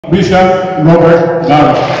Bishop Robert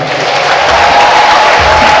Barron.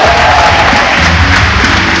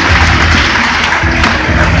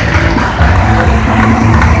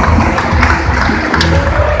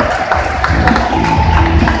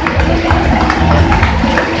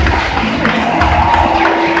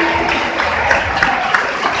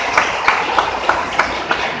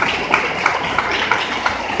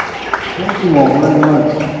 Thank you all very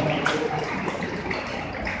much.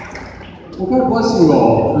 Well, God bless you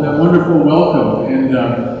all for that wonderful welcome. And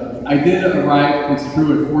I did arrive, it's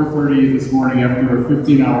true, at 4:30 this morning after a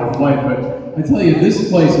 15-hour flight, but I tell you, this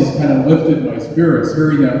place has kind of lifted my spirits,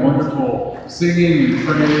 hearing that wonderful singing and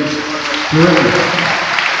praise. Terrific.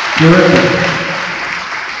 Terrific.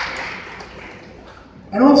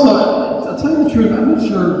 And also, I'll tell you the truth, I'm not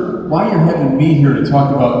sure why you're having me here to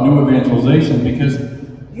talk about new evangelization, because,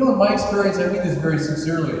 you know, in my experience, I mean this very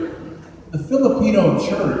sincerely, the Filipino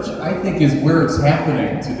church, I think, is where it's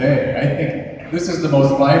happening today. I think this is the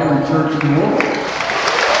most vibrant church in the world.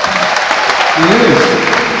 It is.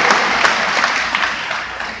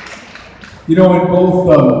 You know, in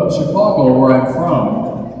both Chicago, where I'm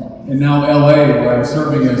from, and now LA, where I'm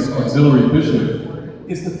serving as auxiliary bishop,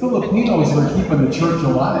 it's the Filipinos who are keeping the church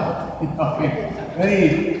alive. You know,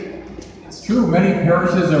 it's true, many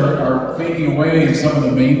parishes are fading away in some of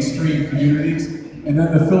the mainstream communities. And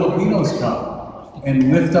then the Filipinos come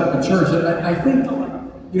and lift up the church. And I think,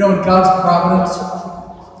 you know, in God's providence,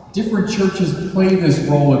 different churches play this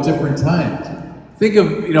role at different times. Think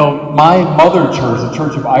of, you know, my mother church, the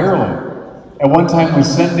Church of Ireland, at one time was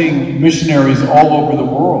sending missionaries all over the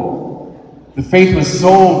world. The faith was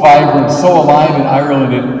so vibrant, so alive in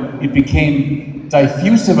Ireland, it became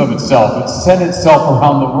diffusive of itself. It sent itself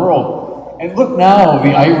around the world. And look now,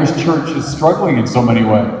 the Irish church is struggling in so many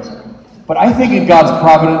ways. But I think in God's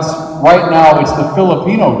providence, right now, it's the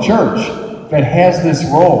Filipino church that has this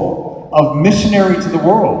role of missionary to the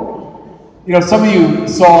world. You know, some of you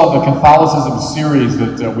saw the Catholicism series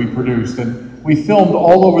that we produced, and we filmed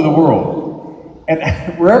all over the world. And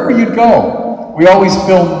wherever you'd go, we always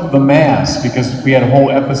filmed the Mass, because we had a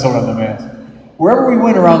whole episode on the Mass. Wherever we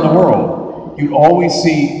went around the world, you'd always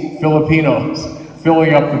see Filipinos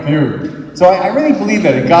filling up the pew. So I really believe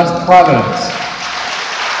that in God's providence,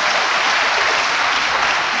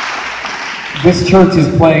 this church is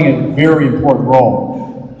playing a very important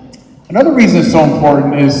role. Another reason it's so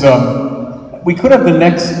important is we could have the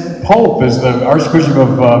next Pope as the Archbishop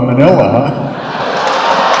of Manila.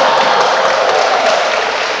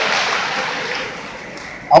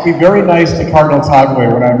 I'll be very nice to Cardinal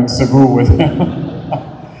Tagwe when I'm in Cebu with him.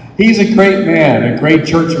 He's a great man, a great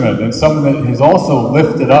churchman, and someone that has also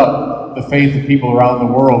lifted up the faith of people around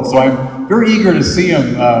the world. So I'm very eager to see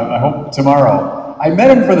him, I hope tomorrow. I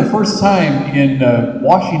met him for the first time in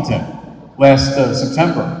Washington last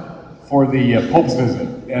September for the Pope's visit.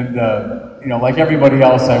 And, you know, like everybody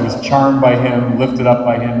else, I was charmed by him, lifted up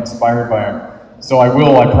by him, inspired by him. So I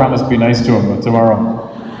promise, be nice to him tomorrow.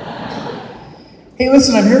 Hey,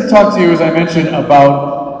 listen, I'm here to talk to you, as I mentioned,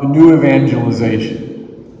 about the new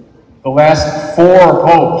evangelization. The last 4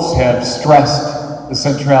 popes have stressed the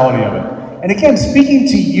centrality of it. And again, speaking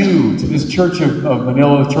to you, to this Church of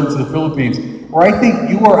Manila, the Church of the Philippines, where I think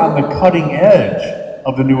you are on the cutting edge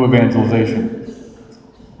of the new evangelization.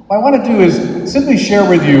 What I want to do is simply share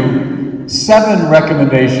with you 7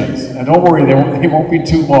 recommendations. And don't worry, they won't be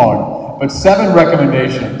too long, but 7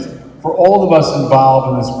 recommendations for all of us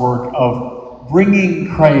involved in this work of bringing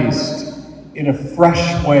Christ in a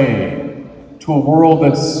fresh way to a world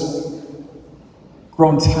that's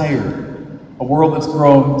grown tired, a world that's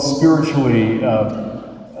grown spiritually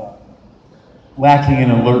lacking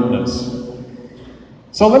in alertness.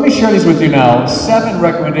 So let me share these with you now. 7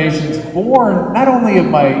 recommendations born not only of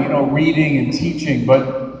my reading and teaching, but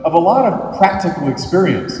of a lot of practical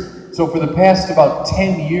experience. So for the past about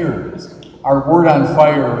 10 years, our Word on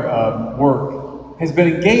Fire work has been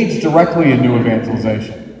engaged directly in new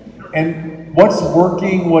evangelization. And what's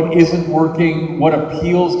working, what isn't working, what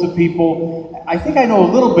appeals to people, I think I know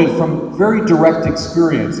a little bit from very direct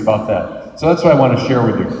experience about that. So that's what I want to share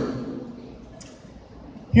with you.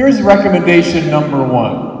 Here's recommendation number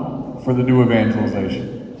 1 for the new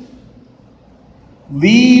evangelization.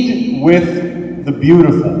 Lead with the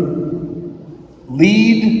beautiful.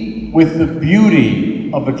 Lead with the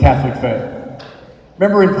beauty of the Catholic faith.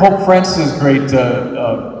 Remember in Pope Francis' great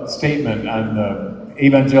statement on the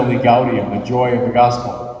Evangelii Gaudium, the joy of the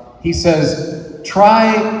gospel, he says,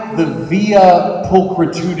 try the via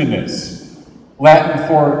pulchritudinis, Latin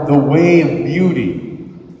for the way of beauty.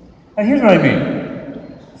 Now here's what I mean.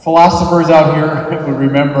 Philosophers out here would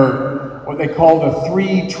remember what they call the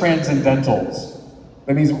 3 transcendentals.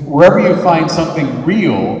 That means wherever you find something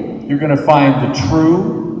real, you're going to find the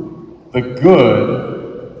true, the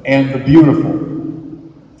good, and the beautiful.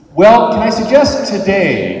 Well, can I suggest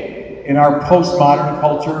today, in our postmodern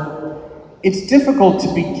culture, it's difficult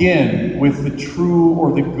to begin with the true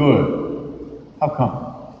or the good. How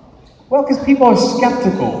come? Well, because people are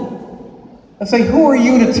skeptical. They'll say, who are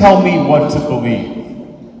you to tell me what to believe?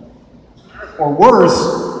 Or worse,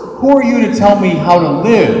 who are you to tell me how to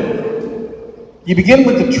live? You begin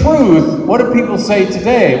with the truth. What do people say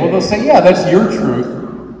today? Well, they'll say, yeah, that's your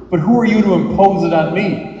truth, but who are you to impose it on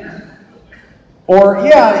me? Or,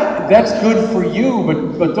 yeah, that's good for you,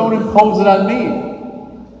 but don't impose it on me.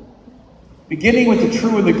 Beginning with the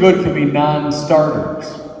true and the good can be non-starters.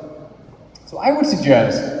 So I would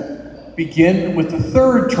suggest begin with the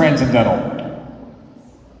third transcendental,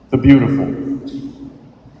 the beautiful.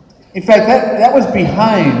 In fact, that was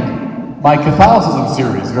behind my Catholicism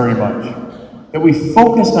series very much. That we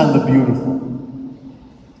focused on the beautiful.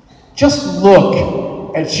 Just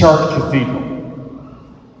look at Chartres Cathedral.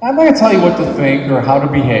 I'm not going to tell you what to think or how to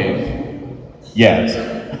behave yet,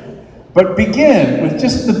 but begin with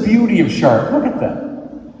just the beauty of Chartres. Look at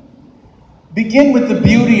that. Begin with the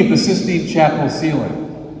beauty of the Sistine Chapel ceiling.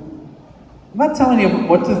 I'm not telling you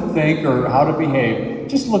what to think or how to behave,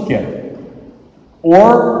 just look at it.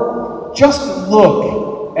 Or just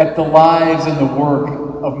look at the lives and the work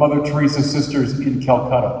of Mother Teresa's sisters in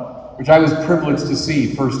Calcutta, which I was privileged to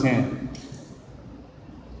see firsthand.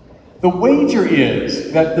 The wager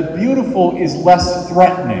is that the beautiful is less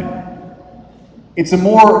threatening. It's a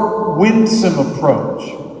more winsome approach.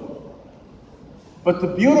 But the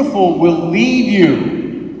beautiful will lead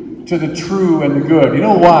you to the true and the good. You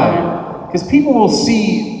know why? Because people will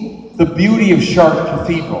see the beauty of Chartres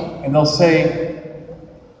Cathedral and they'll say,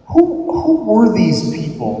 who were these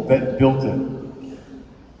people that built it?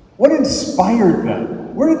 What inspired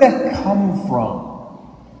them? Where did that come from?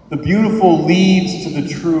 The beautiful leads to the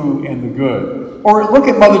true and the good. Or look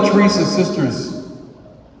at Mother Teresa's sisters.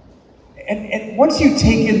 And once you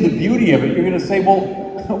take in the beauty of it, you're going to say, well,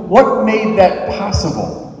 what made that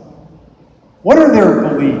possible? What are their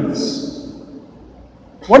beliefs?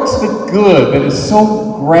 What's the good that has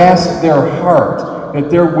so grasped their heart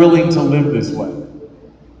that they're willing to live this way?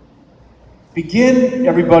 Begin,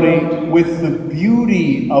 everybody, with the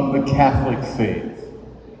beauty of the Catholic faith.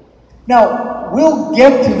 Now, we'll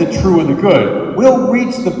get to the true and the good. We'll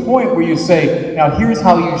reach the point where you say, now here's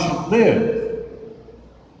how you should live.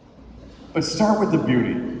 But start with the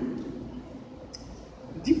beauty.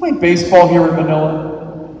 Do you play baseball here in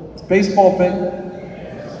Manila? It's a baseball thing?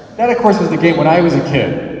 That, of course, was the game when I was a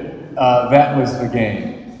kid. That was the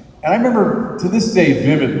game. And I remember to this day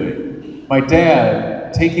vividly, my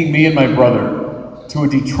dad taking me and my brother to a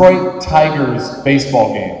Detroit Tigers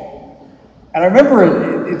baseball game. And I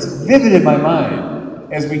remember it's vivid in my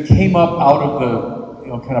mind as we came up out of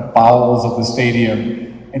the kind of bowels of the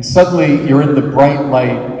stadium, and suddenly you're in the bright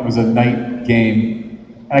light. It was a night game,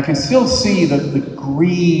 and I can still see the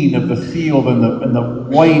green of the field and the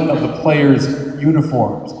white of the players'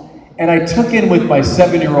 uniforms. And I took in with my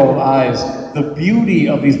 7-year-old eyes the beauty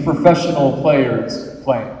of these professional players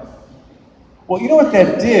playing. Well, you know what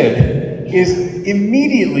that did is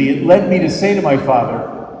immediately it led me to say to my father,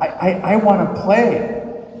 I want to play.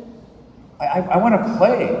 I want to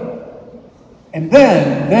play. And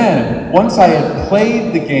then, once I had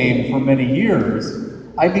played the game for many years,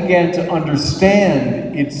 I began to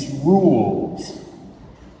understand its rules,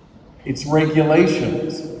 its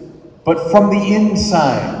regulations, but from the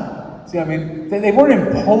inside. See, I mean, they weren't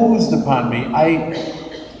imposed upon me. I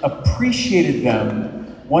appreciated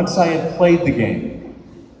them once I had played the game.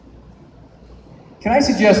 Can I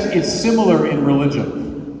suggest it's similar in religion?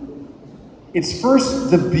 It's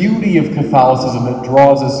first the beauty of Catholicism that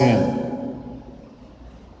draws us in.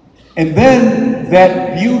 And then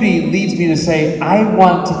that beauty leads me to say, I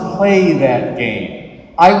want to play that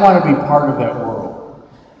game. I want to be part of that world.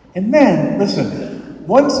 And then, listen,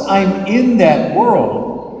 once I'm in that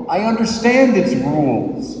world, I understand its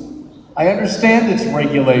rules. I understand its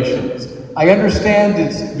regulations. I understand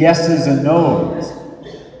its yeses and nos,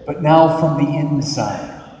 but now from the inside.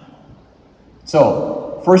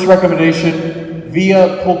 So, first recommendation,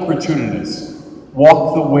 via pulchritudinis,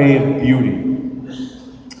 walk the way of beauty.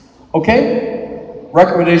 Okay,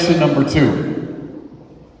 recommendation number 2.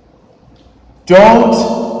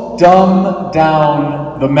 Don't dumb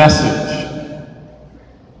down the message.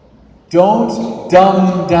 Don't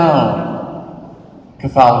dumb down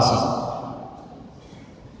Catholicism.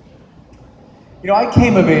 You know, I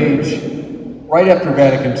came of age right after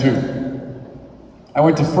Vatican II. I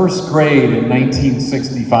went to first grade in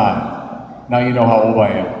 1965. Now you know how old I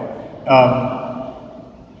am.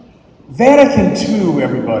 Vatican II,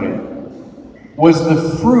 everybody, was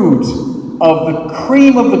the fruit of the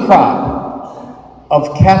cream of the crop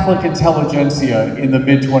of Catholic intelligentsia in the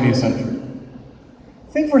mid-20th century.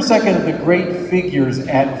 Think for a second of the great figures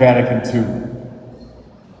at Vatican II.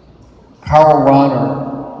 Karl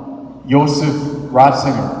Rahner, Josef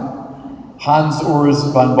Ratzinger, Hans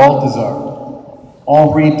Urs von Balthasar,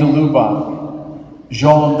 Henri de Lubac,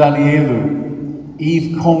 Jean Danielou,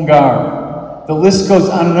 Yves Congar. The list goes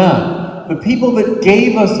on and on. The people that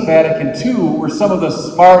gave us Vatican II were some of the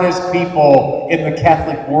smartest people in the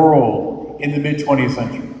Catholic world in the mid-20th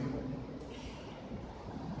century.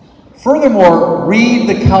 Furthermore, read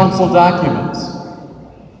the council documents.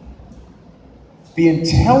 The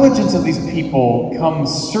intelligence of these people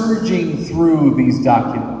comes surging through these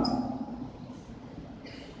documents.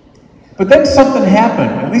 But then something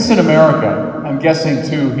happened, at least in America, I'm guessing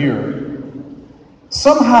too here.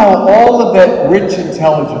 Somehow all of that rich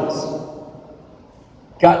intelligence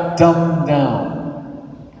got dumbed down.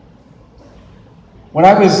 When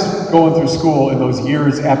I was going through school in those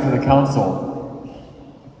years after the council,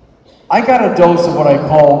 I got a dose of what I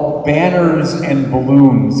call banners and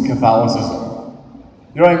balloons Catholicism.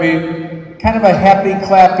 You know what I mean? Kind of a happy,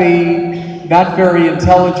 clappy, not very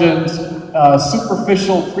intelligent,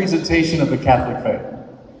 superficial presentation of the Catholic faith.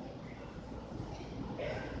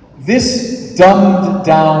 This dumbed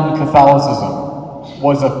down Catholicism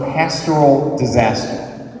was a pastoral disaster.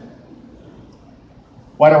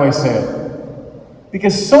 Why do I say it?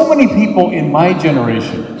 Because so many people in my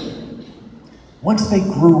generation, once they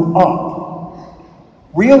grew up,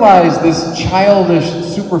 realized this childish,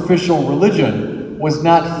 superficial religion was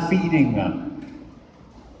not feeding them,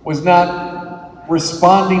 was not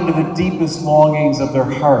responding to the deepest longings of their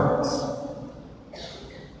hearts.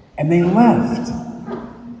 And they left.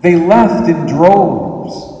 They left in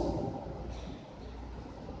droves.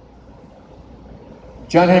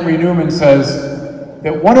 John Henry Newman says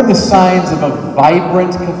that one of the signs of a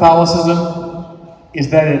vibrant Catholicism is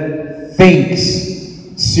that it thinks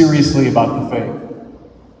seriously about the faith.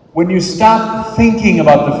 When you stop thinking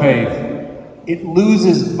about the faith, it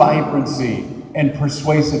loses vibrancy and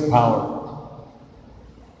persuasive power.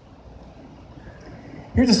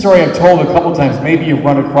 Here's a story I've told a couple times. Maybe you've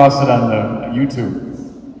run across it on the YouTube.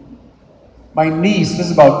 My niece, this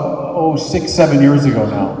is about 6, 7 years ago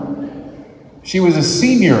now. She was a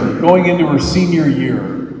senior going into her senior year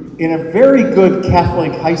in a very good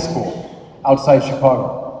Catholic high school outside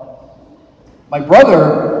Chicago. My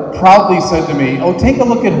brother proudly said to me, "Oh, take a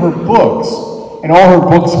look at her books." And all her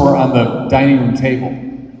books were on the dining room table.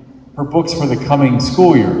 Her books for the coming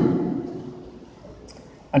school year.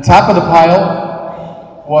 On top of the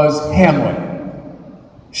pile was Hamlet,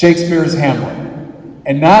 Shakespeare's Hamlet.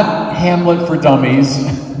 And not Hamlet for dummies,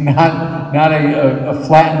 not a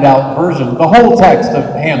flattened out version, the whole text of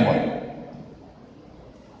Hamlet.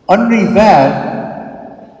 Underneath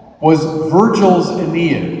that was Virgil's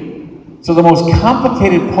Aeneid. So the most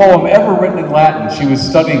complicated poem ever written in Latin. She was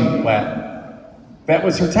studying Latin. That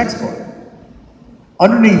was her textbook.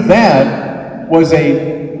 Underneath that was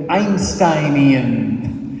a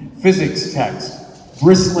Einsteinian physics text,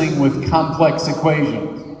 bristling with complex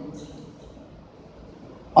equations.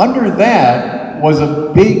 Under that was a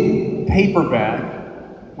big paperback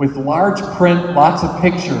with large print, lots of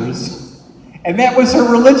pictures, and that was her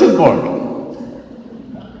religion book.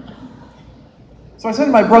 So I said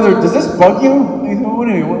to my brother, "Does this bug you?" He said,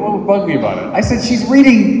 "What would bug me about it?" I said, "She's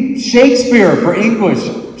reading Shakespeare for English.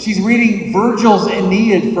 She's reading Virgil's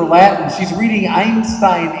Aeneid for Latin. She's reading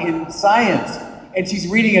Einstein in science. And she's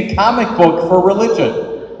reading a comic book for religion."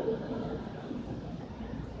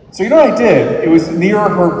 So you know what I did? It was near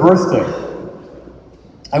her birthday.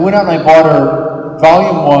 I went out and I bought her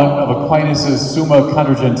Volume 1 of Aquinas' Summa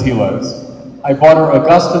Contra Gentiles. I bought her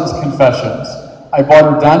Augustine's Confessions. I bought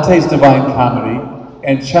her Dante's Divine Comedy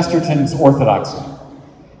and Chesterton's Orthodoxy.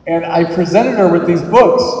 And I presented her with these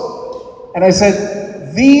books. And I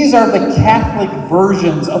said, "These are the Catholic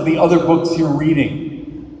versions of the other books you're reading."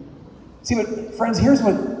 See, but friends, here's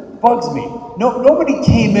what bugs me. Nobody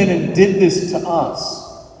came in and did this to us.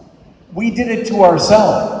 We did it to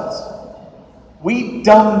ourselves. We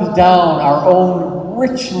dumbed down our own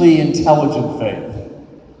richly intelligent faith.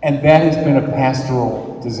 And that has been a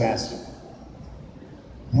pastoral disaster.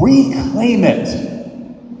 Reclaim it.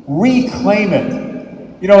 Reclaim it.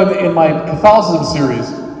 You know, in my Catholicism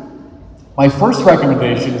series, my first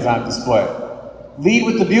recommendation is on display. Lead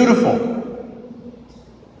with the beautiful.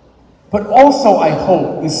 But also, I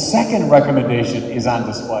hope, the second recommendation is on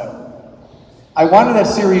display. I wanted that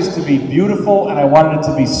series to be beautiful and I wanted it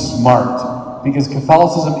to be smart. because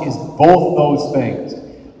Catholicism is both those things.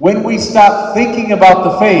 When we stop thinking about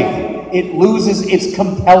the faith, it loses its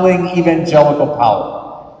compelling evangelical power.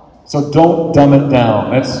 So don't dumb it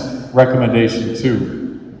down. That's recommendation 2.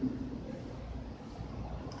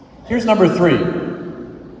 Here's number 3.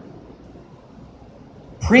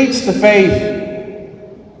 Preach the faith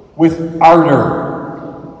with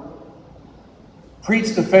ardor.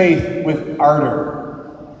 Preach the faith with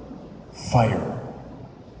ardor. Fire.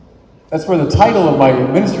 That's where the title of my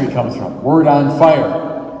ministry comes from, Word on Fire.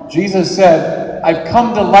 Jesus said, I've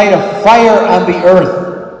come to light a fire on the earth.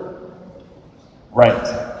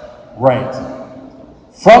 Right.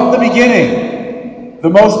 From the beginning, the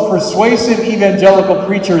most persuasive evangelical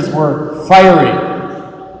preachers were fiery.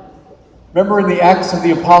 Remember in the Acts of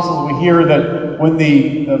the Apostles, we hear that when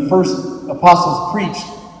the first apostles preached,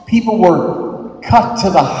 people were cut to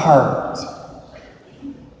the heart.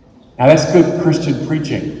 Now that's good Christian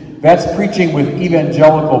preaching. That's preaching with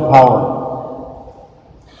evangelical power.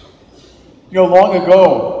 You know, long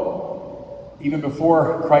ago, even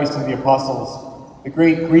before Christ and the apostles, the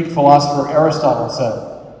great Greek philosopher Aristotle said,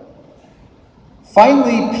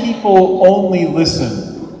 finally people only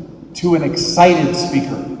listen to an excited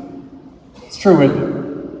speaker. It's true, isn't it?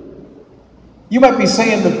 You might be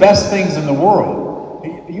saying the best things in the world.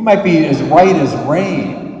 You might be as right as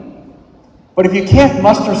rain. But if you can't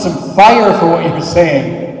muster some fire for what you're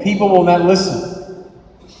saying, people will not listen.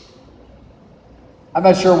 I'm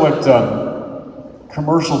not sure what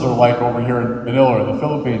commercials are like over here in Manila or the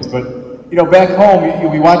Philippines, but you know, back home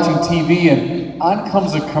you'll be watching TV and on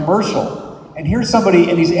comes a commercial, and here's somebody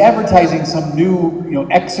and he's advertising some new,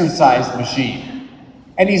 exercise machine,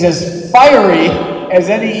 and he's as fiery as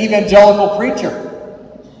any evangelical preacher.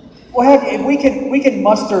 Well, heck, if we can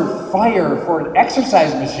muster fire for an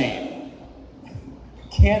exercise machine,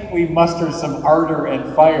 can't we muster some ardor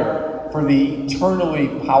and fire for the eternally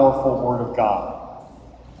powerful Word of God?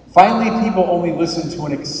 Finally, people only listen to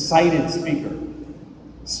an excited speaker.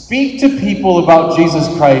 Speak to people about Jesus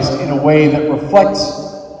Christ in a way that reflects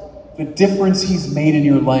the difference He's made in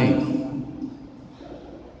your life.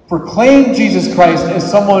 Proclaim Jesus Christ as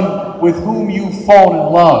someone with whom you've fallen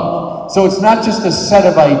in love. So it's not just a set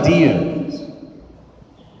of ideas.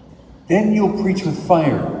 Then you'll preach with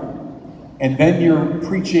fire. And then your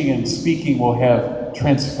preaching and speaking will have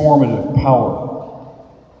transformative power.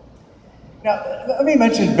 Now, let me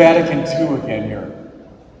mention Vatican II again here.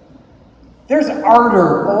 There's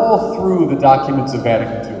ardor all through the documents of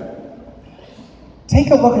Vatican II. Take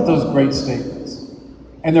a look at those great statements,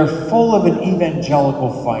 and they're full of an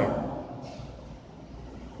evangelical fire.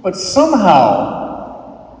 But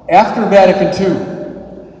somehow, after Vatican II,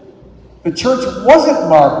 the church wasn't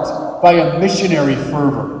marked by a missionary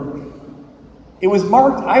fervor. It was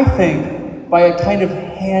marked, I think, by a kind of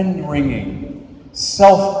hand-wringing,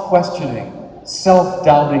 self-questioning,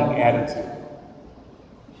 self-doubting attitude.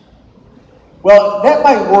 Well, that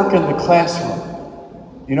might work in the classroom.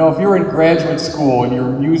 You know, if you're in graduate school and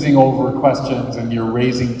you're musing over questions and you're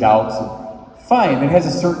raising doubts, fine, it has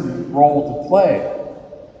a certain role to play.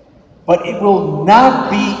 But it will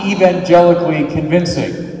not be evangelically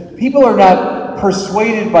convincing. People are not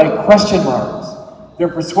persuaded by question marks. They're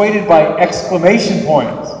persuaded by exclamation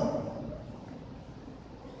points.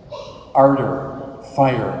 Ardor.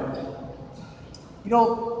 Fire.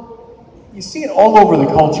 You see it all over the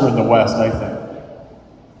culture in the West, I think.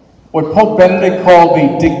 What Pope Benedict called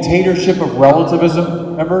the dictatorship of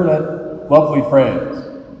relativism, remember that lovely phrase?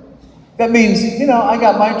 That means, I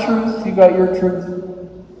got my truth, you got your truth.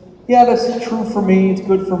 Yeah, that's true for me, it's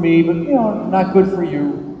good for me, but, not good for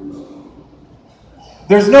you.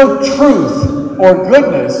 There's no truth or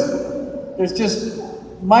goodness, there's just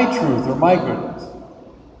my truth or my goodness.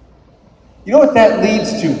 You know what that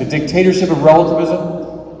leads to, the dictatorship of relativism?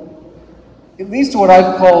 It leads to what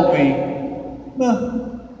I've called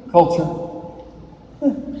the culture.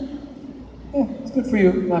 It's good for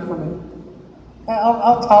you, not for me.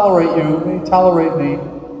 I'll tolerate you tolerate me. Do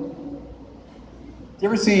you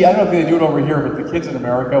ever see, I don't know if they do it over here, but the kids in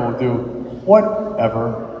America will do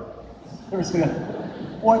whatever. You ever see that?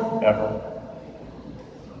 Whatever.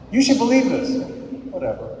 You should believe this.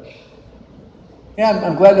 Whatever. Yeah,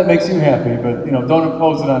 I'm glad that makes you happy, but don't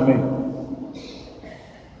impose it on me.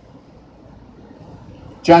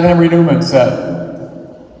 John Henry Newman said,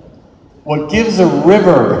 what gives a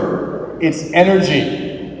river its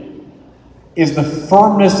energy is the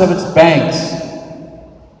firmness of its banks.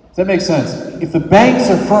 Does that make sense? If the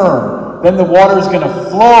banks are firm, then the water is going to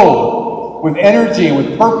flow with energy and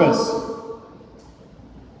with purpose.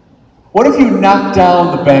 What if you knock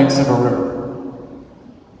down the banks of a river?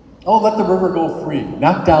 Oh, let the river go free.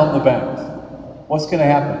 Knock down the banks. what's going to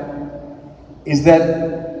happen is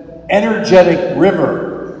that energetic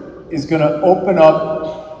river is going to open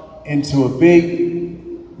up into a big,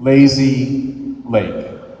 lazy lake.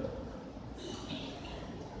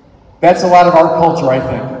 That's a lot of our culture, I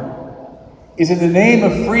think. Is in the name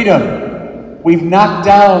of freedom, we've knocked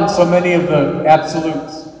down so many of the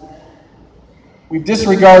absolutes. We've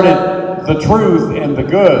disregarded the truth and the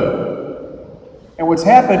good. And what's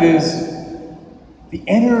happened is the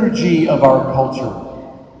energy of our culture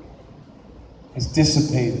has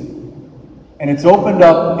dissipated. And it's opened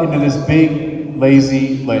up into this big,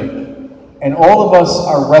 lazy lake. And all of us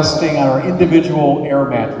are resting on our individual air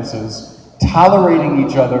mattresses, tolerating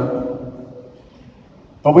each other.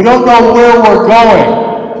 But we don't know where we're going.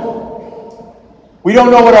 We don't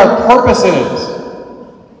know what our purpose is.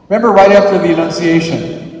 Remember right after the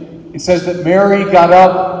Annunciation, it says that Mary got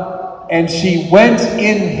up and she went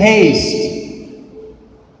in haste.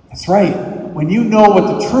 That's right. When you know what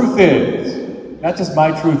the truth is, not just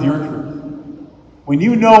my truth, your truth. When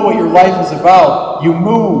you know what your life is about, you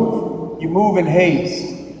move. You move in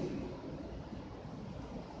haste.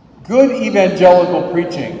 Good evangelical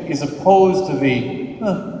preaching is opposed to the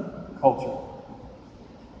culture.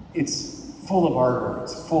 It's full of ardor.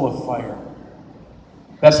 It's full of fire.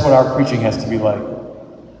 That's what our preaching has to be like.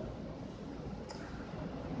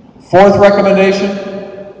 Fourth recommendation,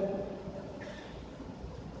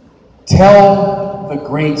 tell the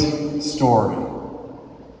great story.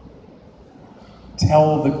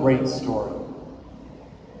 Tell the great story.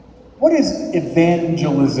 What is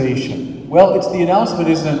evangelization? Well, it's the announcement,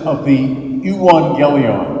 isn't it, of the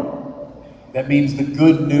euangelion. That means the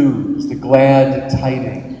good news, the glad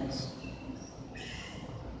tidings.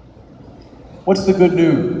 What's the good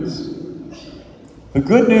news? The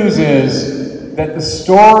good news is that the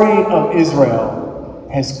story of Israel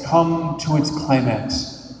has come to its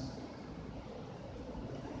climax.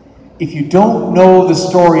 If you don't know the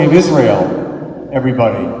story of Israel,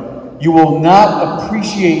 everybody, you will not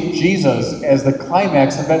appreciate Jesus as the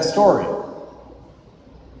climax of that story.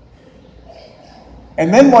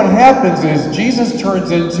 And then what happens is Jesus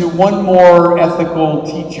turns into one more ethical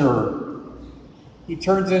teacher. He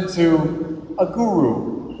turns into a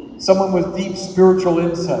guru, someone with deep spiritual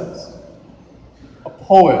insights, a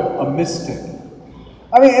poet, a mystic.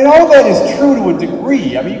 I mean, and all that is true to a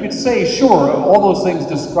degree. I mean, you could say, sure, all those things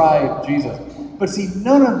describe Jesus. But see,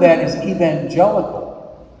 none of that is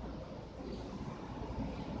evangelical.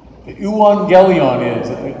 The euangelion is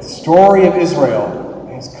that the story of Israel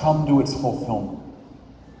has come to its fulfillment.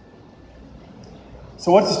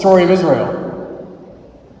 So what's the story of Israel?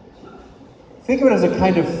 Think of it as a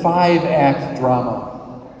kind of 5-act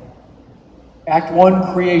drama. Act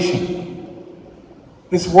 1, creation.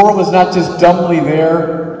 This world is not just dumbly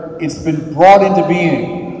there, it's been brought into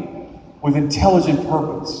being with intelligent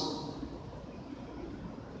purpose.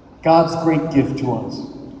 God's great gift to us.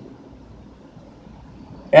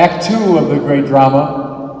 Act 2 of the great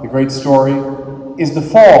drama, the great story, is the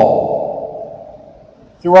fall.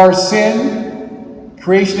 Through our sin,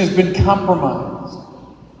 creation has been compromised.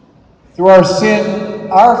 Through our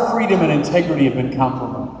sin, our freedom and integrity have been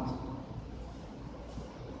compromised.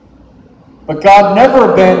 But God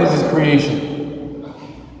never abandons his creation.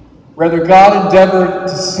 Rather, God endeavored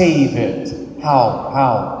to save it. How?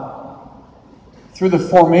 Through the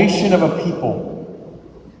formation of a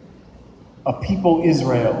people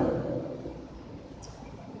Israel,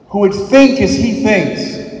 who would think as he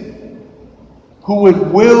thinks, who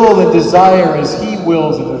would will and desire as he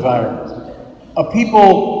wills and desires. A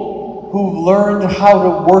people who've learned how to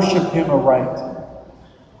worship him aright.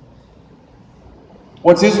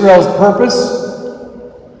 What's Israel's purpose?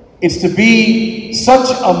 It's to be such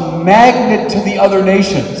a magnet to the other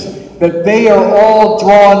nations that they are all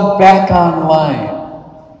drawn back online.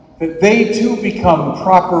 That they too become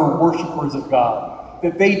proper worshipers of God.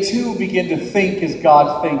 That they too begin to think as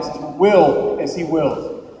God thinks, to will as he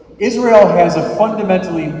wills. Israel has a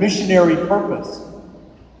fundamentally missionary purpose.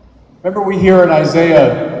 Remember we hear in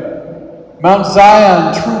Isaiah, Mount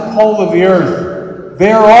Zion, true pole of the earth,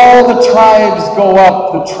 there all the tribes go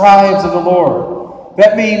up, the tribes of the Lord.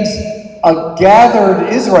 That means a gathered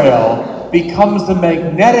Israel becomes the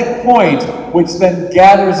magnetic point which then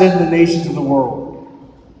gathers in the nations of the world.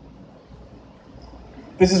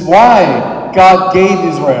 This is why God gave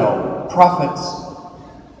Israel prophets,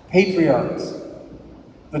 patriarchs,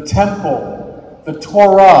 the temple, the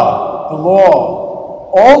Torah, the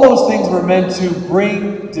law. All those things were meant to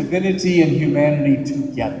bring divinity and humanity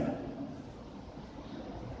together.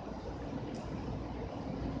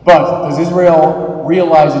 But does Israel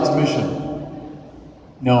realize its mission?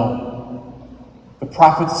 No. The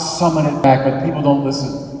prophets summon it back, but people don't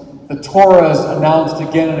listen. The Torah is announced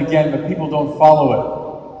again and again, but people don't follow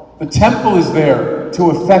it. The temple is there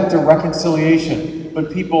to effect a reconciliation,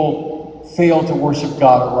 but people fail to worship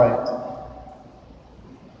God aright.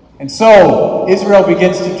 And so, Israel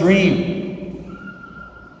begins to dream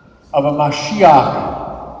of a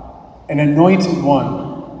Mashiach, an anointed one,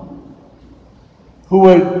 who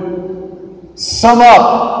would sum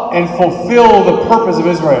up and fulfill the purpose of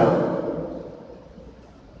Israel.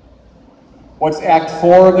 What's Act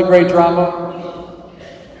 4 of the great drama?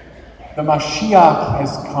 The Mashiach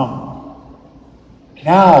has come.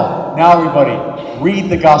 Now everybody, read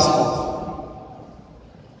the Gospels.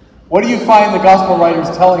 What do you find the Gospel writers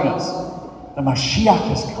telling us? The Mashiach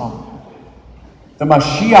has come. The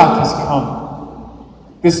Mashiach has come.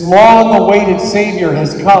 This long-awaited Savior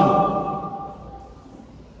has come.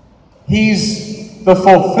 He's the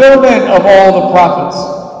fulfillment of all the prophets.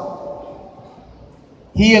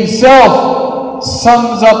 He himself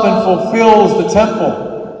sums up and fulfills the temple.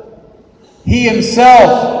 He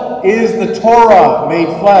himself is the Torah made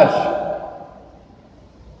flesh.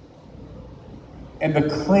 And the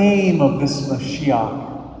claim of this Mashiach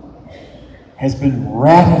has been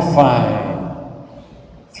ratified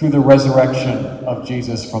through the resurrection of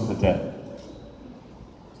Jesus from the dead.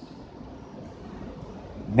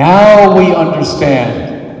 Now we understand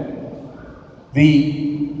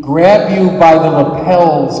the grab you by the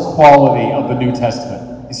lapels quality of the New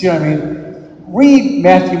Testament. You see what I mean? Read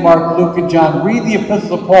Matthew, Mark, Luke, and John. Read the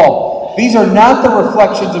Epistle of Paul. These are not the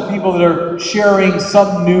reflections of people that are sharing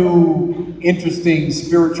some new, interesting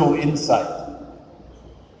spiritual insight.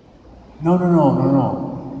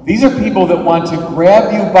 No. These are people that want to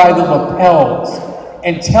grab you by the lapels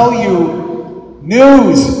and tell you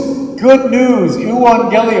news, good news,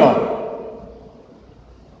 euangelion,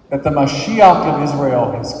 that the Mashiach of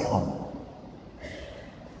Israel has come.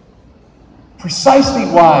 Precisely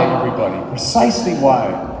why, everybody, precisely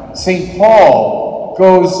why St. Paul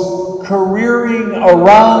goes careering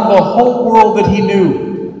around the whole world that he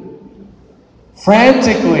knew,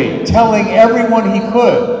 frantically telling everyone he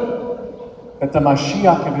could that the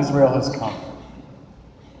Mashiach of Israel has come.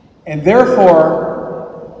 And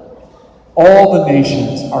therefore, all the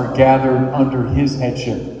nations are gathered under his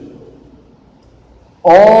headship.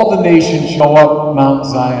 All the nations show up Mount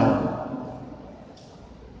Zion.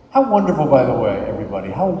 How wonderful, by the way,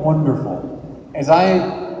 everybody, how wonderful. As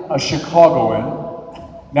a Chicagoan,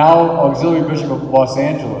 now Auxiliary Bishop of Los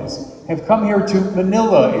Angeles, have come here to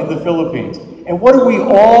Manila in the Philippines. And what are we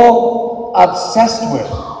all obsessed with?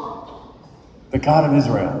 The God of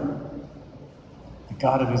Israel. The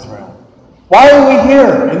God of Israel. Why are we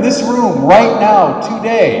here in this room right now,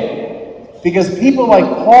 today? Because people like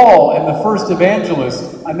Paul and the first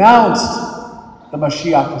evangelists announced the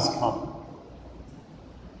Mashiach has come.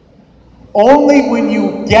 Only when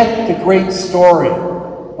you get the great story,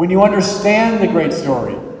 when you understand the great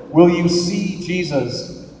story, will you see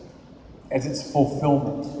Jesus as its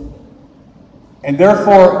fulfillment. And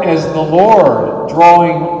therefore, as the Lord,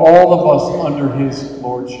 drawing all of us under his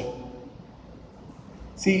lordship.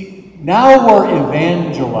 See, now we're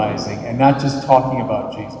evangelizing and not just talking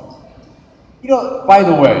about Jesus. You know, by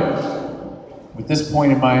the way, with this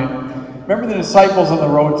point in mind, remember the disciples on the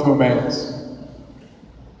road to Emmaus?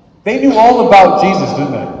 They knew all about Jesus,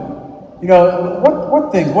 didn't they? You know,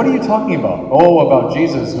 what things? What are you talking about? Oh, about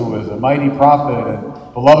Jesus, who was a mighty prophet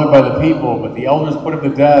and beloved by the people, but the elders put him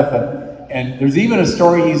to death, and there's even a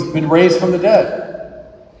story he's been raised from the dead.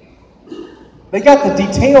 They got the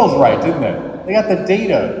details right, didn't they? They got the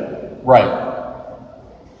data right.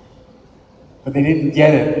 But they didn't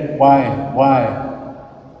get it. Why?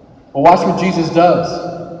 Well, watch what Jesus does.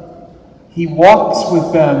 He walks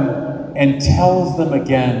with them and tells them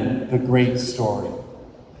again the great story.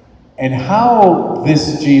 And how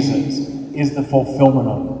this Jesus is the fulfillment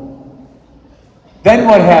of it. Then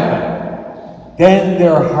what happened? Then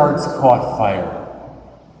their hearts caught fire.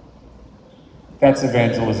 That's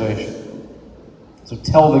evangelization. So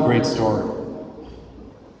tell the great story.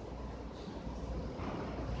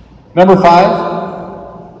 Number 5,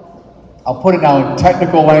 I'll put it now in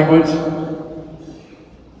technical language.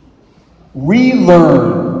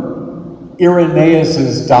 Relearn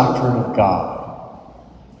Irenaeus' doctrine of God.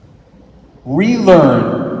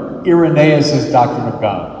 Relearn Irenaeus' doctrine of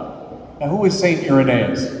God. Now, who is Saint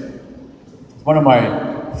Irenaeus? One of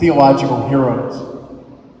my theological heroes.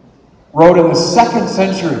 Wrote in the 2nd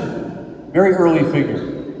century, very early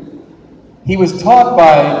figure. He was taught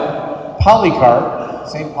by Polycarp,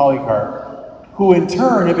 Saint Polycarp, who in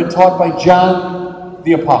turn had been taught by John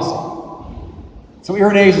the Apostle. So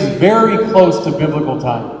Irenaeus is very close to biblical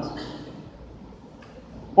times.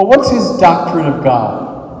 Well, what's his doctrine of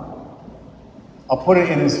God? I'll put it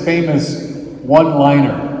in his famous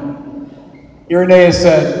one-liner. Irenaeus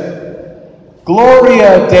said,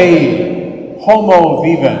 Gloria Dei homo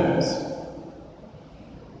vivens.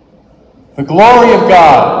 The glory of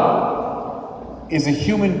God is a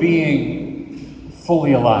human being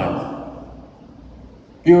fully alive.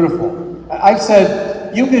 Beautiful. I've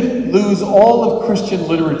said you could lose all of Christian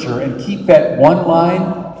literature and keep that one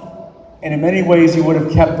line, and in many ways you would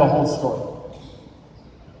have kept the whole story.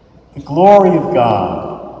 The glory of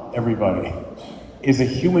God, everybody, is a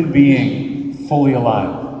human being fully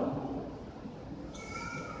alive.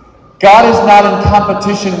 God is not in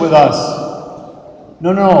competition with us.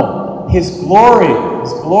 No. His glory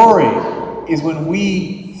is when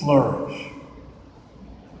we flourish.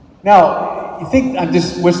 Now, you think I'm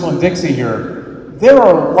just whistling Dixie here. There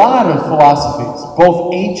are a lot of philosophies,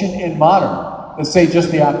 both ancient and modern, that say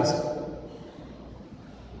just the opposite.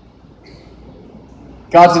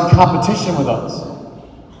 God's in competition with us.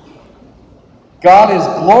 God is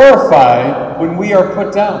glorified when we are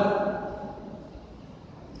put down.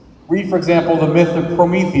 Read, for example, the myth of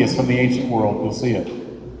Prometheus from the ancient world. You'll see it.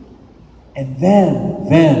 And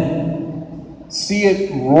then see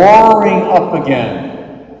it roaring up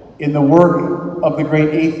again in the work of the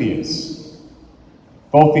great atheists,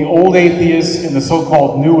 both the old atheists and the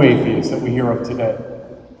so-called new atheists that we hear of today.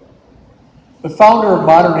 The founder of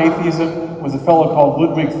modern atheism was a fellow called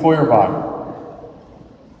Ludwig Feuerbach.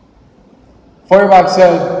 Feuerbach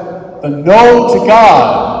said, the no to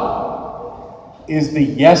God is the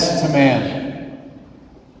yes to man.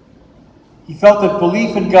 He felt that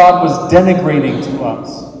belief in God was denigrating to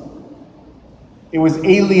us. It was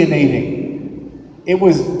alienating. It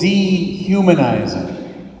was dehumanizing.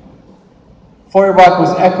 Feuerbach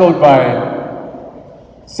was echoed by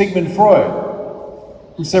Sigmund Freud,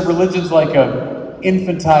 who said religion's like an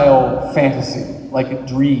infantile fantasy, like a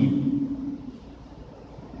dream.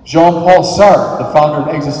 Jean-Paul Sartre, the founder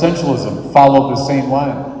of existentialism, followed the same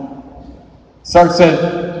line. Sartre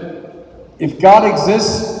said, if God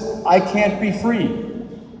exists, I can't be free.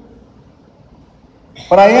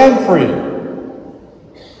 But I am free.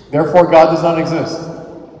 Therefore, God does not exist.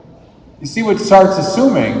 You see, what Sartre's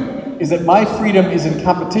assuming is that my freedom is in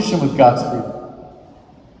competition with God's freedom.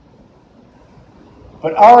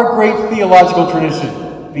 But our great theological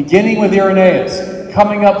tradition, beginning with Irenaeus,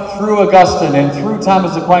 coming up through Augustine and through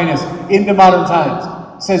Thomas Aquinas into modern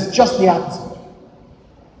times, says just the opposite.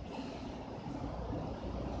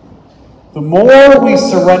 The more we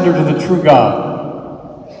surrender to the true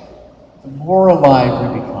God, the more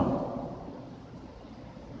alive we become.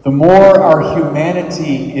 The more our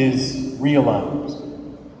humanity is realized.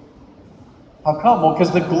 How come? Well,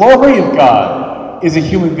 because the glory of God is a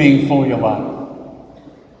human being fully alive.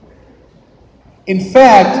 In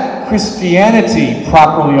fact, Christianity,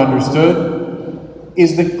 properly understood,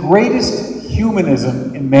 is the greatest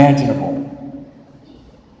humanism imaginable.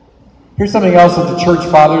 Here's something else that the church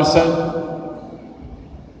fathers said.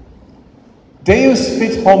 Deus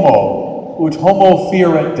fit homo, ut homo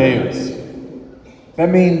fieret Deus. That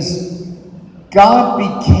means God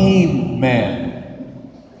became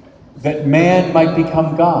man, that man might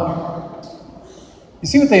become God. You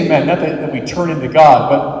see what they meant? Not that we turn into God,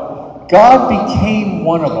 but God became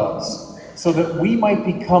one of us so that we might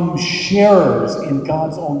become sharers in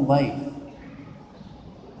God's own life.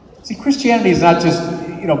 See, Christianity is not just,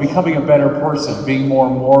 becoming a better person, being more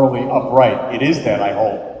morally upright. It is that, I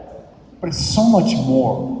hope. But it's so much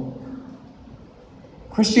more.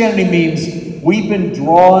 Christianity means we've been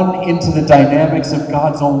drawn into the dynamics of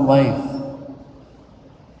God's own life.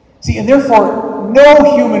 See, and therefore,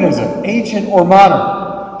 no humanism, ancient or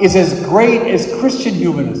modern, is as great as Christian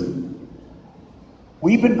humanism.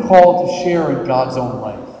 We've been called to share in God's own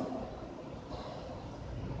life.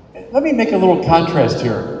 Let me make a little contrast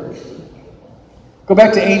here. Go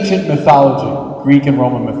back to ancient mythology, Greek and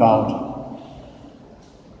Roman mythology.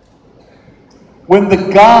 When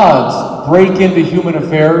the gods break into human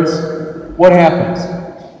affairs, what happens?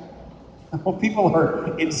 Well, people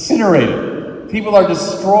are incinerated. People are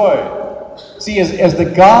destroyed. See, as the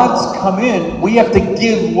gods come in, we have to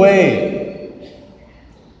give way.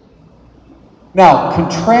 Now,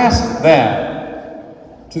 contrast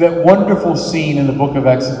that to that wonderful scene in the book of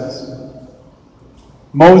Exodus.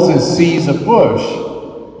 Moses sees a bush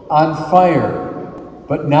on fire,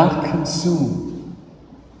 but not consumed.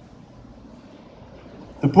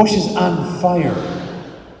 The bush is on fire,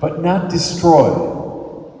 but not destroyed.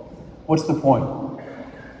 What's the point?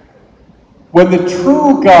 When the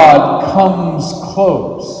true God comes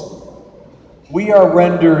close, we are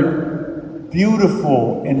rendered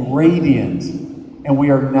beautiful and radiant and we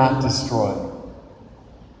are not destroyed.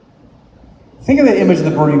 Think of that image of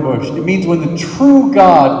the burning bush. It means when the true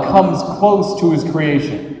God comes close to his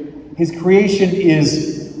creation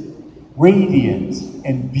is radiant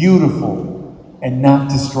and beautiful and not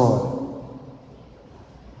destroyed.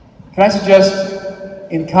 Can I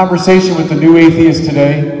suggest, in conversation with the new atheist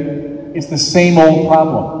today, it's the same old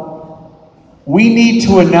problem. We need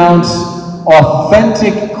to announce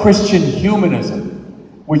authentic Christian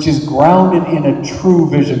humanism, which is grounded in a true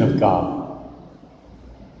vision of God.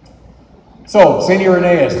 So, St.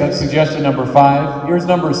 Irenaeus, that's suggestion number 5. Here's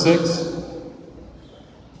number 6.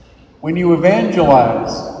 When you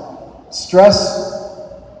evangelize, stress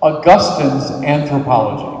Augustine's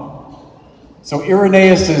anthropology. So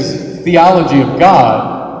Irenaeus' theology of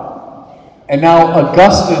God, and now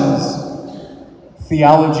Augustine's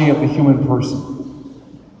theology of the human person.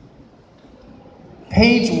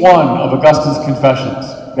 Page 1 of Augustine's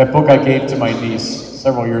Confessions, that book I gave to my niece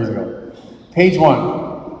several years ago. Page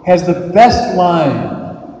 1 has the best line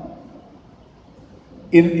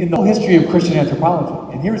in the whole history of Christian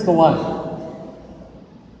anthropology. And here's the line.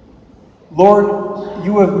 Lord,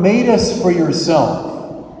 you have made us for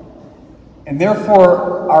yourself, and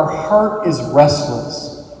therefore our heart is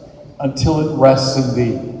restless until it rests in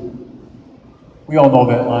thee. We all know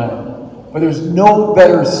that line. But there's no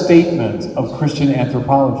better statement of Christian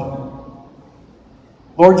anthropology.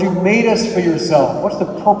 Lord, you've made us for yourself. What's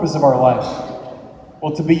the purpose of our life?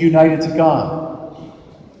 Well, to be united to God.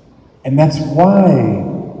 And that's why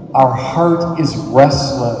our heart is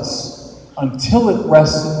restless until it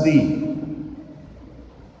rests in thee.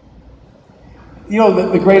 You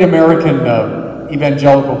know, the great American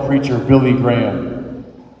evangelical preacher, Billy Graham,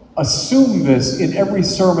 assumed this in every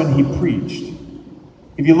sermon he preached.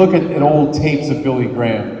 If you look at old tapes of Billy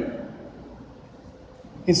Graham,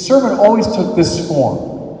 his sermon always took this form.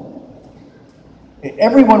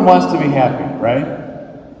 Everyone wants to be happy, right?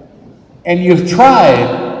 And you've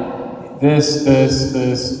tried this,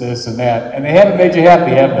 and that, and they haven't made you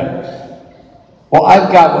happy, have they? Well,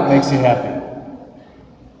 I've got what makes you happy.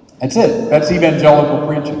 That's it. That's evangelical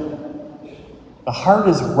preaching. The heart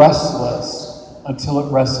is restless until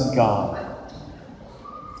it rests in God.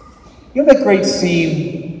 You know that great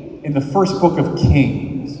scene in the first book of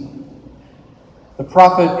Kings? The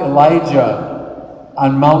prophet Elijah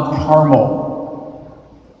on Mount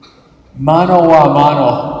Carmel, mano a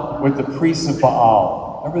mano with the priests of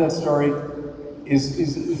Baal. Remember that story?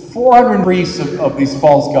 Is 400 priests of these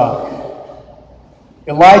false gods.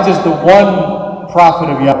 Elijah's the one prophet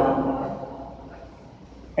of Yahweh.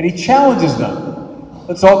 And he challenges them.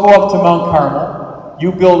 Let's all go up to Mount Carmel.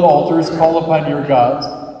 You build altars, call upon your gods.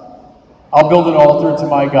 I'll build an altar to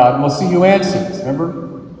my God, and we'll see who answers,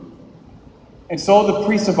 remember? And so the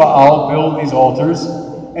priests of Baal build these altars,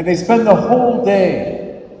 and they spend the whole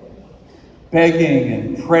day begging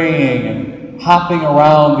and praying and hopping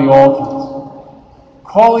around the altars,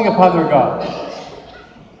 calling upon their God.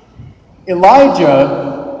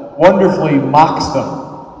 Elijah wonderfully mocks them.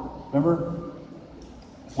 Remember?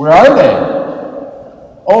 Where are they?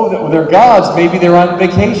 Oh, they're gods. Maybe they're on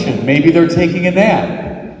vacation. Maybe they're taking a nap.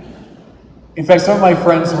 In fact, some of my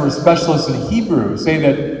friends who are specialists in Hebrew say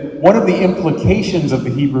that one of the implications of the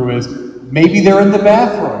Hebrew is maybe they're in the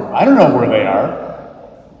bathroom. I don't know where they are.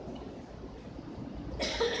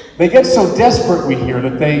 They get so desperate, we hear,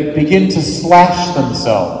 that they begin to slash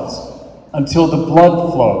themselves until the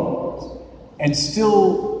blood flows. And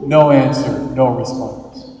still no answer, no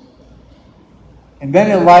response. And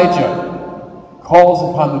then Elijah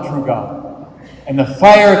calls upon the true God. And the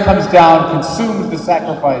fire comes down, consumes the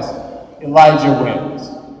sacrifice. Elijah wins.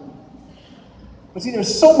 But see,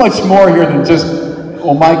 there's so much more here than just,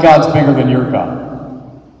 oh, my God's bigger than your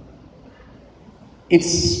God. It's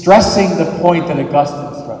stressing the point that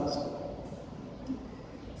Augustine stressed.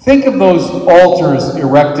 Think of those altars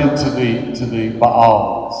erected to the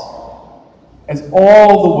Baals as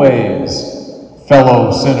all the ways,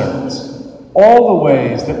 fellow sinners, all the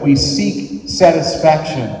ways that we seek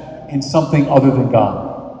satisfaction in something other than God.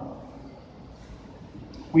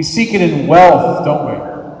 We seek it in wealth, don't we?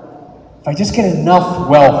 If I just get enough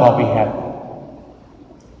wealth, I'll be happy.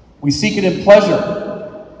 We seek it in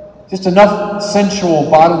pleasure. Just enough sensual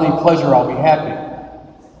bodily pleasure, I'll be happy.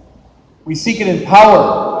 We seek it in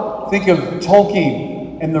power. Think of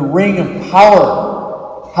Tolkien and the Ring of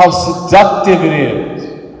Power, how seductive it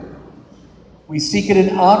is. We seek it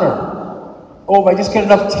in honor. Oh, if I just get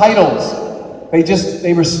enough titles,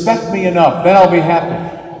 they respect me enough, then I'll be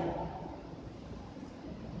happy.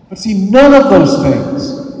 But see, none of those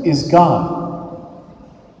things is God.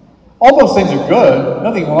 All those things are good,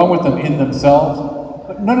 nothing wrong with them in themselves,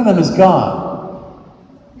 but none of them is God.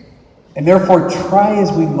 And therefore, try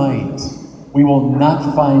as we might, we will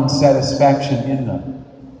not find satisfaction in them.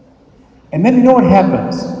 And then you know what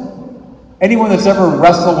happens? Anyone that's ever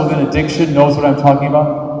wrestled with an addiction knows what I'm talking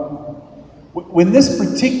about. When this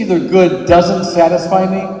particular good doesn't satisfy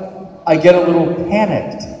me, I get a little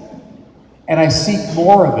panicked and I seek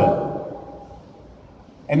more of it.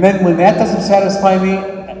 And then when that doesn't satisfy me,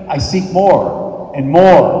 I seek more and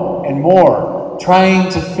more and more, trying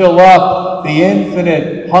to fill up the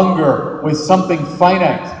infinite hunger with something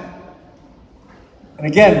finite. And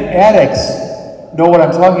again, addicts know what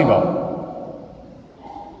I'm talking about.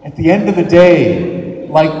 At the end of the day,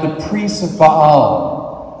 like the priests of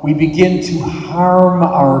Baal, we begin to harm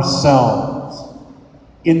ourselves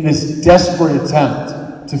in this desperate attempt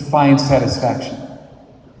to find satisfaction.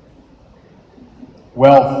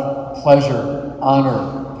 Wealth, pleasure,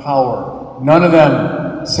 honor, power, none of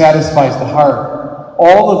them satisfies the heart.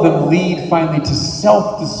 All of them lead finally to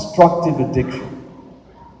self-destructive addiction.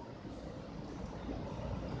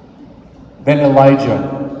 Then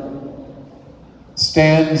Elijah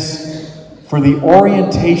stands for the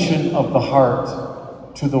orientation of the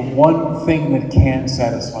heart to the one thing that can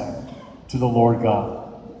satisfy it, to the Lord God.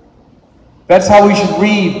 That's how we should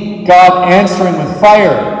read God answering with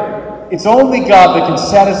fire. It's only God that can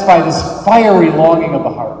satisfy this fiery longing of the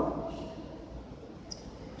heart.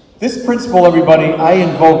 This principle, everybody, I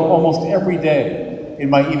invoke almost every day in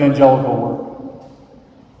my evangelical work.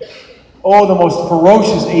 Oh, the most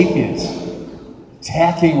ferocious atheists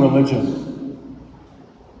attacking religion.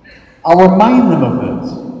 I'll remind them of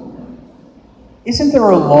this. Isn't there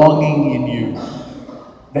a longing in you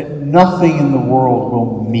that nothing in the world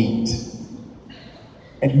will meet?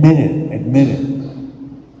 Admit it, admit it.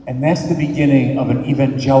 And that's the beginning of an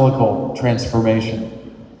evangelical transformation.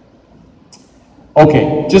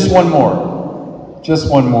 Okay, just one more.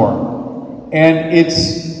 Just one more. And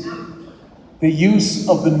it's the use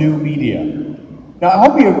of the new media. Now, I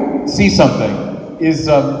hope you see something.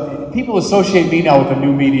 People associate me now with the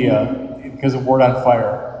new media because of Word on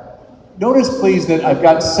Fire. Notice, please, that I've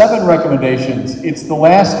got 7 recommendations. It's the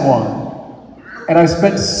last one. And I've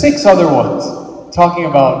spent 6 other ones talking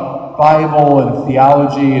about Bible and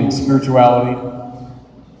theology and spirituality.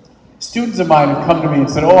 Students of mine have come to me and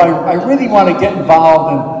said, oh, I really want to get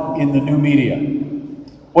involved in the new media.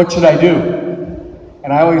 What should I do?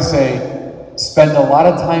 And I always say, spend a lot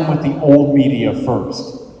of time with the old media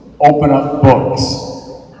first. Open up books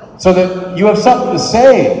so that you have something to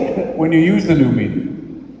say when you use the new media.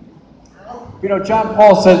 You know, John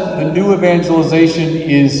Paul said the new evangelization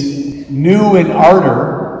is new in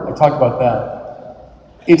ardor. I talked about that.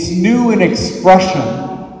 It's new in expression.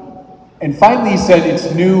 And finally he said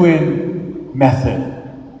it's new in method.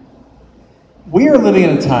 We are living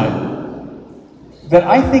in a time that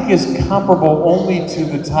I think is comparable only to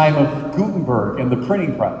the time of Gutenberg and the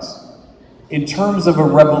printing press in terms of a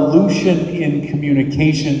revolution in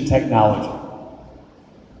communication technology.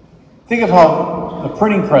 Think of how the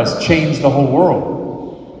printing press changed the whole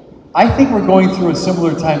world. I think we're going through a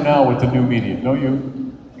similar time now with the new media, don't you?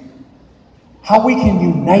 How we can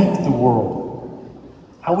unite the world,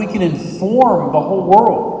 how we can inform the whole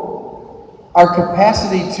world, our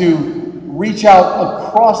capacity to reach out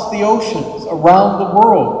across the oceans, around the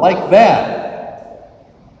world, like that.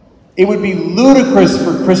 It would be ludicrous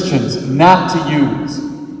for Christians not to use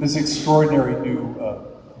this extraordinary new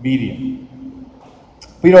medium.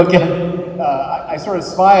 But you know, again, I sort of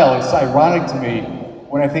smile. It's ironic to me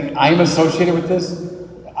when I think I'm associated with this.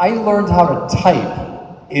 I learned how to type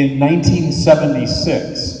in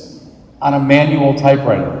 1976 on a manual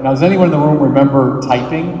typewriter. Now, does anyone in the room remember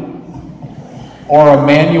typing? Or a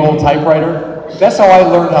manual typewriter? That's how I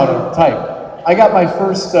learned how to type. I got my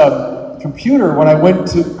first computer when I went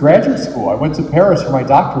to graduate school. I went to Paris for my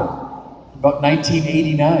doctorate, about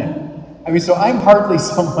 1989. I mean, so I'm hardly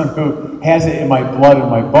someone who has it in my blood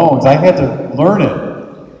and my bones. I had to learn it.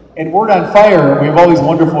 And Word on Fire, we have all these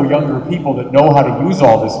wonderful younger people that know how to use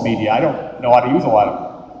all this media. I don't know how to use a lot of it.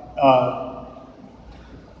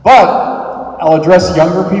 But I'll address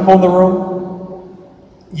younger people in the room.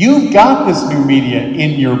 You've got this new media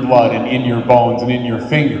in your blood and in your bones and in your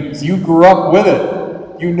fingers. You grew up with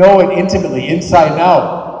it. You know it intimately, inside and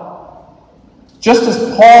out. Just as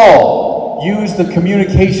Paul used the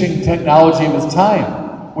communication technology of his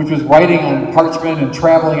time, which was writing on parchment and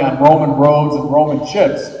traveling on Roman roads and Roman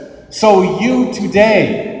ships, so you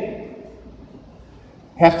today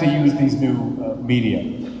have to use these new media.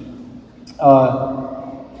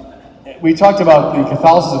 We talked about the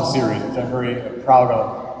Catholicism series, which I'm very proud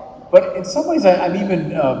of. But in some ways, I'm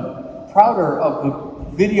even prouder of the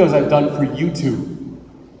videos I've done for YouTube.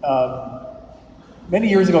 many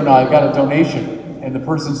years ago now, I got a donation, and the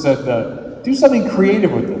person said, do something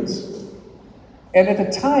creative with this. And at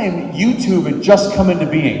the time, YouTube had just come into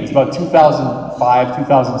being. It was about 2005,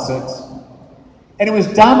 2006. And it was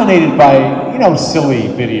dominated by, silly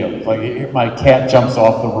videos. Like my cat jumps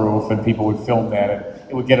off the roof and people would film that and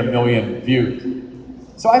it would get 1 million views.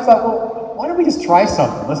 So I thought, well, why don't we just try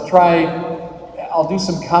something? I'll do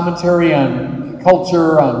some commentary on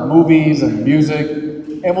culture, on movies and music,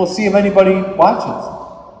 and we'll see if anybody watches.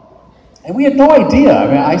 And we had no idea. I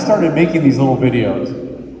mean, I started making these little videos.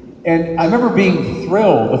 And I remember being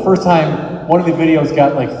thrilled the first time one of the videos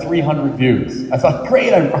got like 300 views. I thought,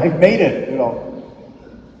 great, I made it,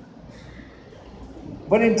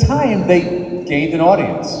 But in time, they gained an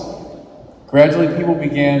audience. Gradually, people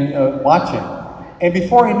began watching. And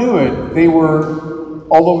before I knew it, they were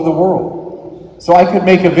all over the world. So I could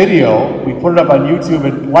make a video, we put it up on YouTube,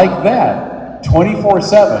 and like that,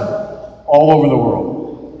 24/7, all over the world.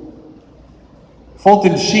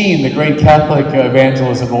 Fulton Sheen, the great Catholic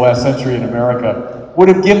evangelist of the last century in America, would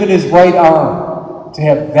have given his right arm to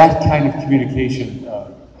have that kind of communication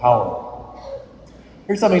power.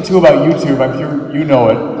 Here's something too about YouTube, I'm sure you know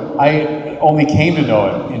it. I only came to know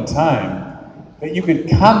it in time, that you could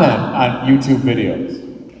comment on YouTube videos.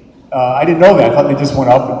 I didn't know that, I thought they just went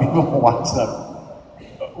up and people would watch them.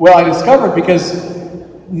 Well, I discovered because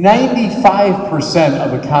 95%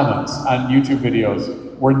 of the comments on YouTube videos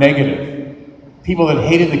were negative. People that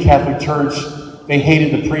hated the Catholic Church, they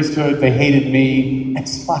hated the priesthood, they hated me, and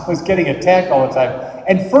so I was getting attacked all the time.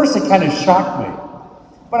 And first it kind of shocked me.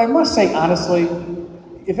 But I must say, honestly,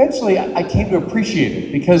 eventually I came to appreciate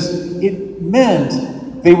it because it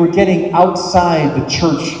meant they were getting outside the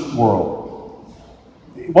church world.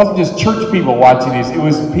 It wasn't just church people watching these, it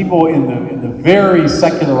was people in the very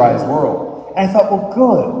secularized world. And I thought, well,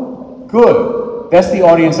 good. That's the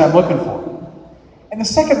audience I'm looking for. And the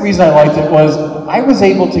second reason I liked it was I was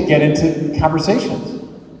able to get into conversations.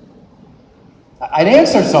 I'd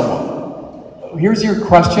answer someone. Here's your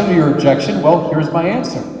question or your objection. Well, here's my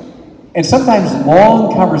answer. And sometimes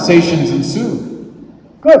long conversations ensue.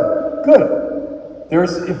 Good.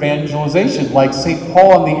 There's evangelization, like St.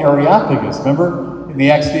 Paul on the Areopagus. Remember in the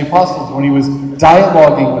Acts of the Apostles when he was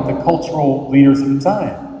dialoguing with the cultural leaders of the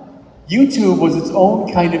time. YouTube was its own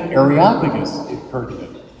kind of Areopagus, it occurred to me.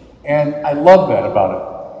 And I love that about it.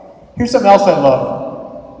 Here's something else I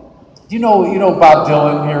love. Do you know Bob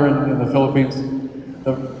Dylan here in the Philippines?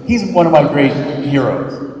 He's one of my great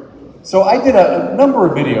heroes. So I did a number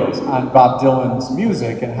of videos on Bob Dylan's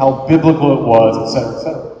music and how biblical it was, etc.,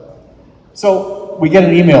 etc. So we get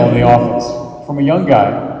an email in the office from a young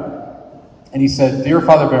guy, and he said, "Dear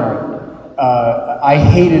Father Barron, I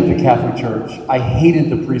hated the Catholic Church, I hated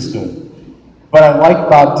the priesthood, but I liked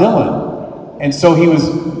Bob Dylan." And so he was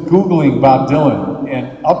Googling Bob Dylan,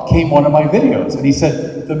 and up came one of my videos. And he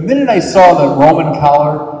said, "The minute I saw the Roman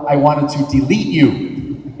collar, I wanted to delete you."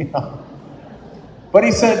 But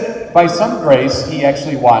he said, by some grace, he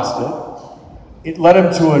actually watched it. It led him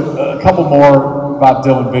to a couple more Bob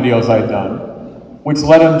Dylan videos I'd done, which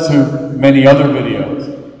led him to many other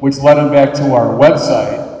videos, which led him back to our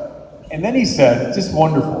website. And then he said, just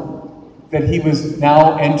wonderful, that he was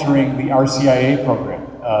now entering the RCIA program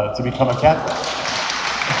to become a Catholic.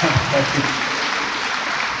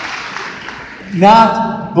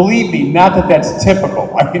 Believe me, not that that's typical.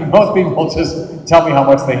 I mean, most people just tell me how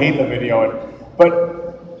much they hate the video, but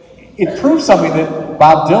it proves something that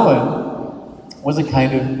Bob Dylan was a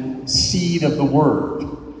kind of seed of the word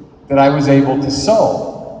that I was able to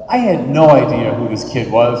sow. I had no idea who this kid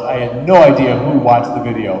was. I had no idea who watched the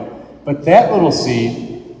video, but that little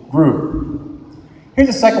seed grew. Here's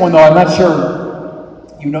the second one, though. I'm not sure.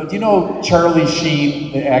 Do you know Charlie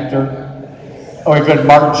Sheen, the actor? Okay, good.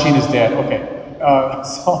 Martin Sheen is dead. Okay.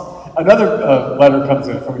 So another letter comes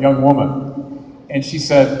in from a young woman, and she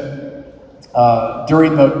said,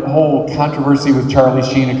 during the whole controversy with Charlie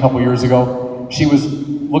Sheen a couple years ago, she was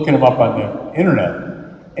looking him up on the internet,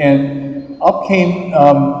 and up came,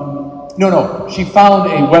 she found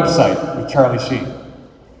a website with Charlie Sheen,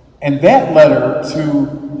 and that led her to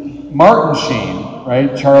Martin Sheen,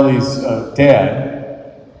 right, Charlie's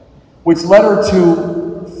dad, which led her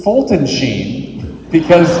to Fulton Sheen,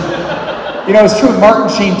 because, it's true, Martin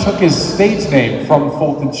Sheen took his stage name from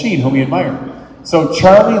Fulton Sheen, whom he admired. So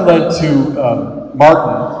Charlie led to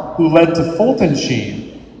Martin, who led to Fulton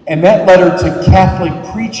Sheen, and that led her to Catholic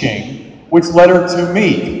preaching, which led her to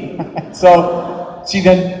me. So she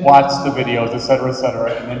then watched the videos,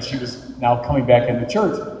 etc., and then she was now coming back into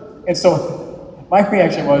church. And so my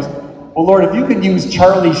reaction was, well, Lord, if you can use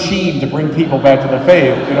Charlie Sheen to bring people back to the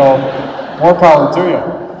faith, more power to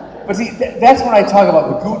you. But see, that's when I talk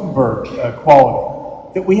about the Gutenberg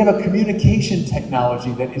quality, that we have a communication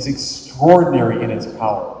technology that is extraordinary in its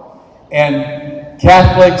power. And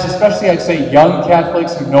Catholics, especially I'd say young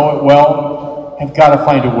Catholics who know it well, have got to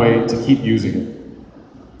find a way to keep using it.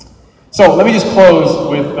 So let me just close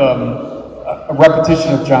with a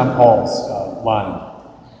repetition of John Paul's line.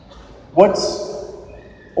 What's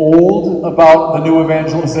old about the new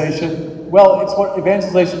evangelization? Well, it's what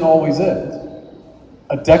evangelization always is.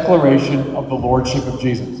 A declaration of the Lordship of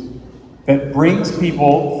Jesus that brings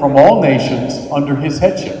people from all nations under his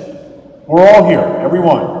headship. We're all here,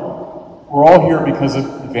 everyone. We're all here because of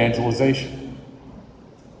evangelization.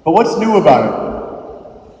 But what's new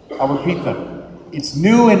about it? I'll repeat them. It's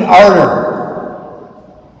new in ardor.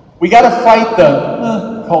 We got to fight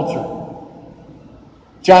the culture.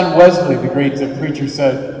 John Wesley, the great preacher,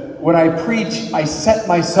 said, "When I preach, I set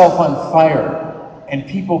myself on fire, and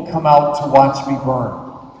people come out to watch me burn."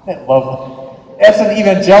 Isn't that lovely? That's an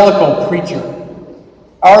evangelical preacher.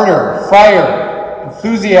 Ardor, fire,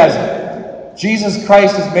 enthusiasm. Jesus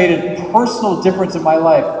Christ has made a personal difference in my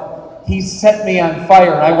life. He's set me on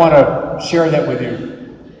fire, and I want to share that with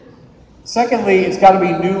you. Secondly, it's got to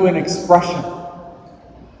be new in expression.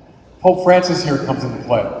 Pope Francis here comes into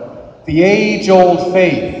play. The age-old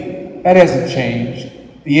faith, that hasn't changed.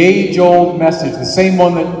 The age-old message, the same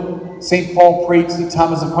one that St. Paul preached, that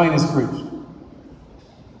Thomas Aquinas preached.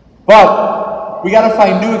 But we got to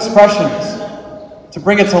find new expressions to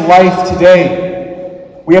bring it to life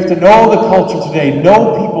today. We have to know the culture today,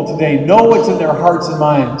 know people today, know what's in their hearts and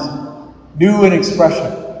minds. New in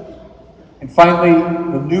expression. And finally,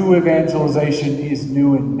 the new evangelization is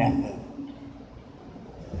new in method.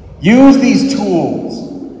 Use these tools.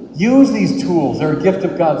 Use these tools. They're a gift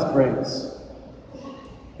of God's grace.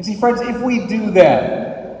 And see, friends, if we do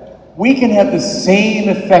that, we can have the same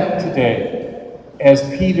effect today as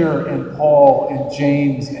Peter and Paul and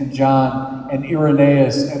James and John and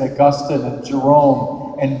Irenaeus and Augustine and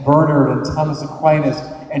Jerome and Bernard and Thomas Aquinas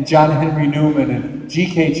and John Henry Newman and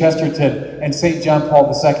G.K. Chesterton and St. John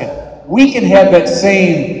Paul II. We can have that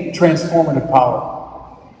same transformative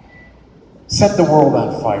power. Set the world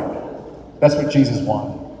on fire. That's what Jesus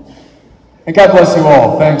wanted. And God bless you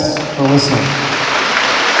all. Thanks for listening.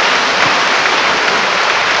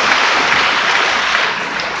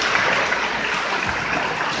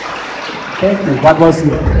 Thank you. God bless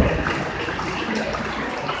you.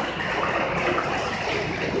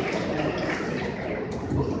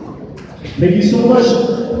 Thank you so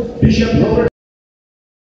much, Bishop Robert.